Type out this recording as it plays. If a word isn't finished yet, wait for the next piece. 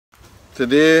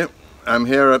Today I'm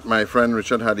here at my friend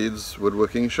Richard Hadid's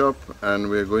woodworking shop, and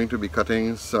we're going to be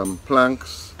cutting some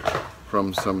planks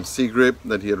from some sea grape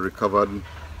that he had recovered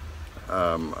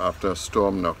after a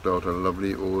storm knocked out a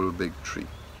lovely old big tree.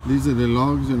 These are the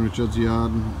logs in Richard's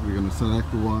yard. We're going to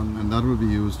select one, and that will be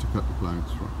used to cut the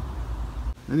planks from.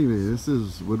 Anyway, this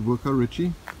is woodworker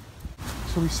Richie.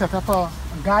 So we set up a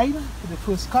guide for the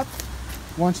first cut.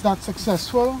 Once that's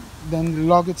successful, then the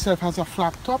log itself has a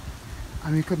flat top,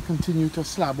 and we can continue to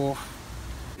slab off.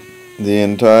 The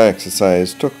entire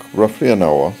exercise took roughly an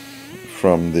hour,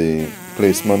 from the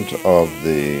placement of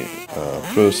the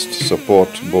first support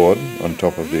board on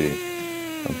top of the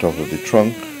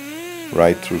trunk,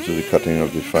 right through to the cutting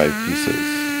of the 5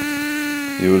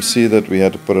 pieces. You will see that we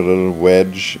had to put a little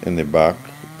wedge in the back.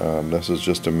 This is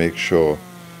just to make sure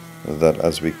that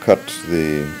as we cut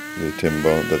the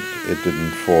timber, that it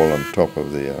didn't fall on top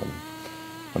of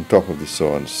the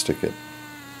saw and stick it.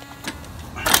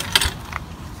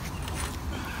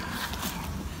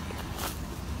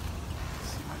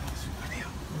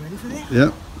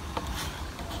 Yeah.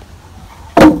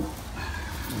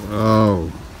 Oh,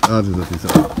 that is a piece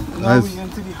of. Now we're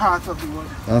into the heart of the wood.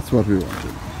 That's what we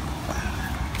wanted.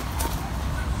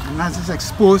 And as it's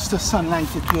exposed to sunlight,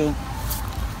 it will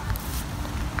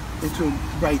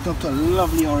brighten up to a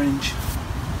lovely orange.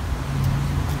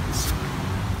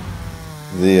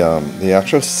 The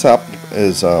actual sap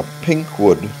is a pink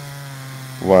wood,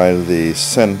 while the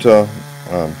center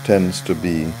tends to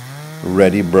be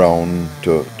reddy brown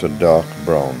to dark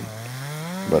brown.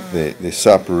 But the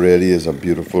sap really is a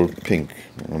beautiful pink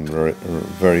and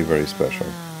very, very special.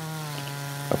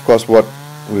 Of course, what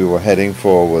we were heading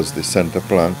for was the center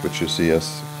plank, which you see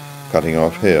us cutting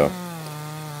off here.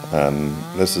 And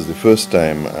this is the first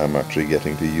time I'm actually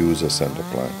getting to use a center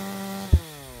plank.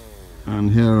 And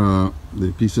here are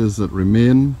the pieces that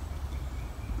remain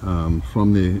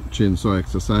from the chainsaw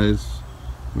exercise.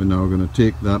 We're now going to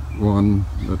take that one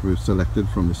that we've selected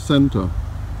from the center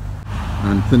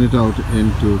and thin it out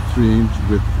into 3-inch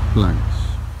width planks.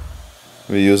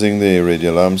 We're using the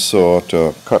radial arm saw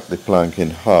to cut the plank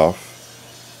in half,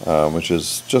 which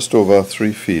is just over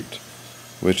 3 feet,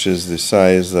 which is the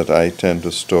size that I tend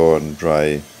to store and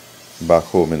dry back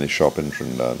home in the shop in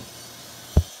Trinidad.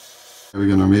 We're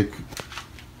going to make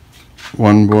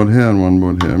one board here and one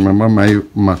board here. Remember, my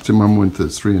maximum width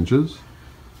is 3 inches.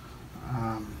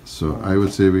 So I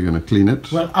would say we're going to clean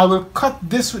it. Well, I will cut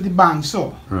this with the band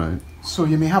saw. Right. So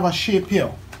you may have a shape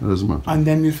here. Doesn't matter. And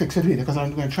then we'll fix it later, because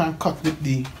I'm going to try and cut with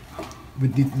the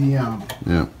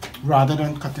yeah. rather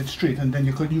than cut it straight, and then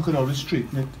you could always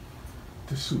straighten it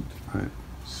to suit. Right.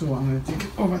 So I'm going to take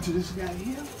it over to this guy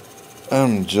here.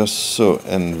 I'm just so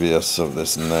envious of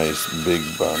this nice big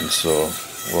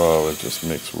bandsaw. Wow, it just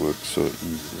makes work so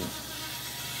easy.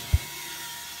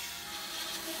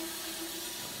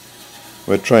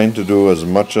 We're trying to do as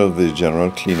much of the general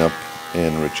cleanup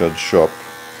in Richard's shop,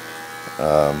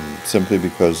 simply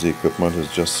because the equipment is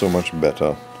just so much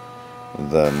better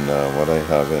than what I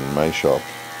have in my shop,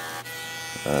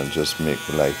 and just make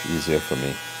life easier for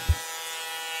me.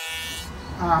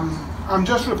 I'm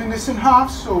just ripping this in half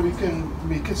so we can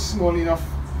make it small enough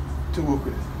to work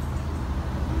with.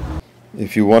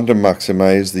 If you want to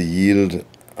maximize the yield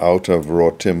out of raw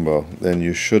timber, then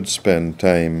you should spend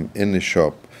time in the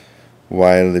shop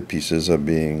while the pieces are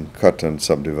being cut and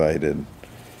subdivided,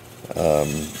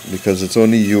 because it's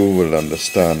only you who will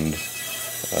understand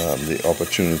the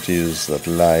opportunities that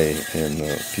lie in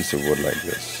a piece of wood like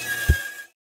this.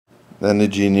 Then the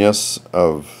genius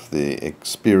of the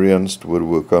experienced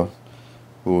woodworker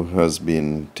who has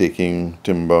been taking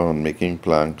timber and making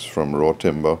planks from raw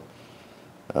timber.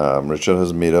 Richard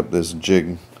has made up this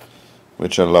jig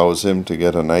which allows him to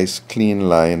get a nice clean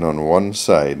line on one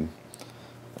side,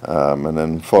 and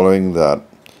then following that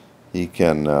he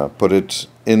can put it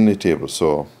in the table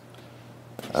saw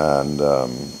and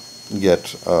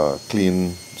get a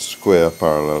clean square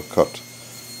parallel cut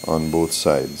on both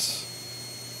sides.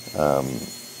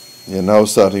 You're now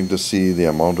starting to see the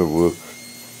amount of work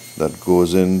that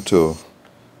goes into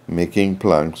making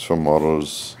planks for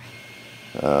models,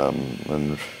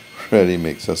 and really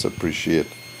makes us appreciate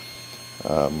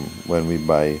when we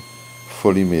buy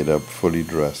fully made up, fully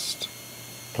dressed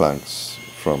planks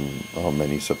from our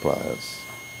many suppliers.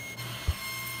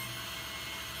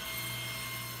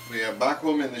 We are back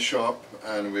home in the shop,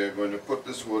 and we are going to put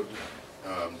this wood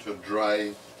to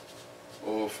dry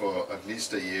for at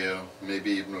least a year,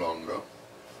 maybe even longer,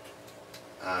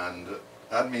 and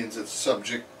that means it's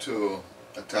subject to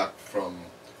attack from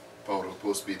powder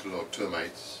post beetle or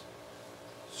termites.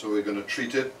 So we're going to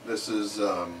treat it. This is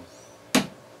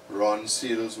Ron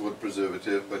Seal's wood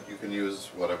preservative, but you can use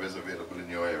whatever is available in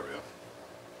your area.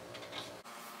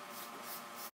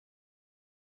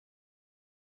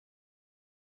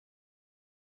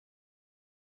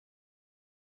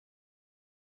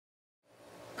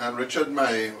 And Richard,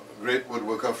 my great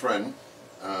woodworker friend,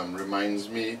 reminds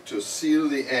me to seal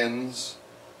the ends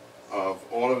of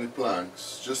all of the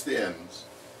planks, just the ends,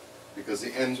 because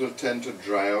the ends will tend to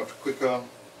dry out quicker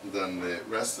than the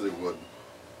rest of the wood,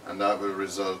 and that will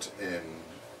result in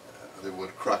the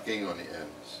wood cracking on the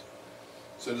ends.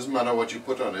 So it doesn't matter what you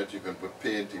put on it. You can put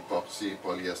paint, epoxy,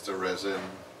 polyester resin,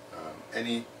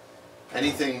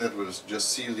 anything that will just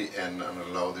seal the end and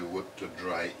allow the wood to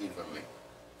dry evenly.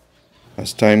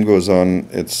 As time goes on,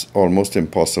 it's almost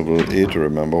impossible, A, to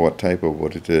remember what type of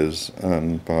wood it is,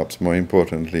 and perhaps more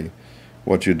importantly,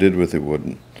 what you did with the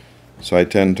wood. So I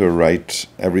tend to write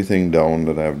everything down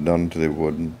that I've done to the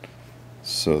wood,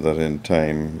 so that in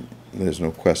time there's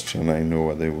no question. I know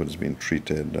whether the wood's been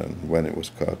treated and when it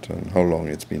was cut and how long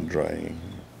it's been drying.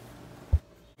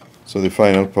 So the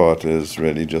final part is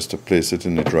really just to place it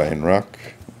in the drying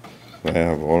rack where I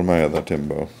have all my other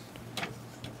timber.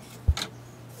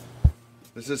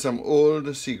 This is some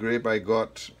old sea grape I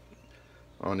got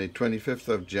on the 25th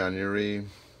of January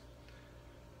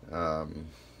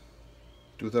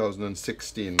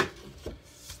 2016,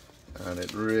 and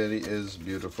it really is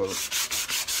beautiful.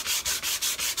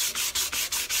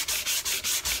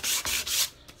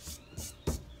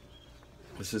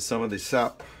 This is some of the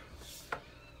sap,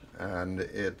 and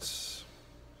it's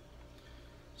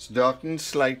darkened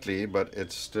slightly, but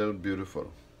it's still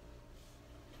beautiful.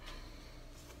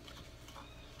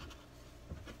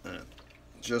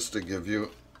 Just to give you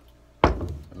a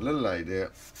little idea,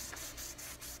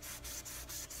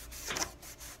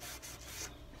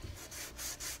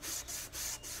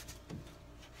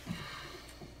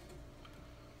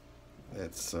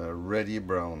 it's reddy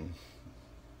brown.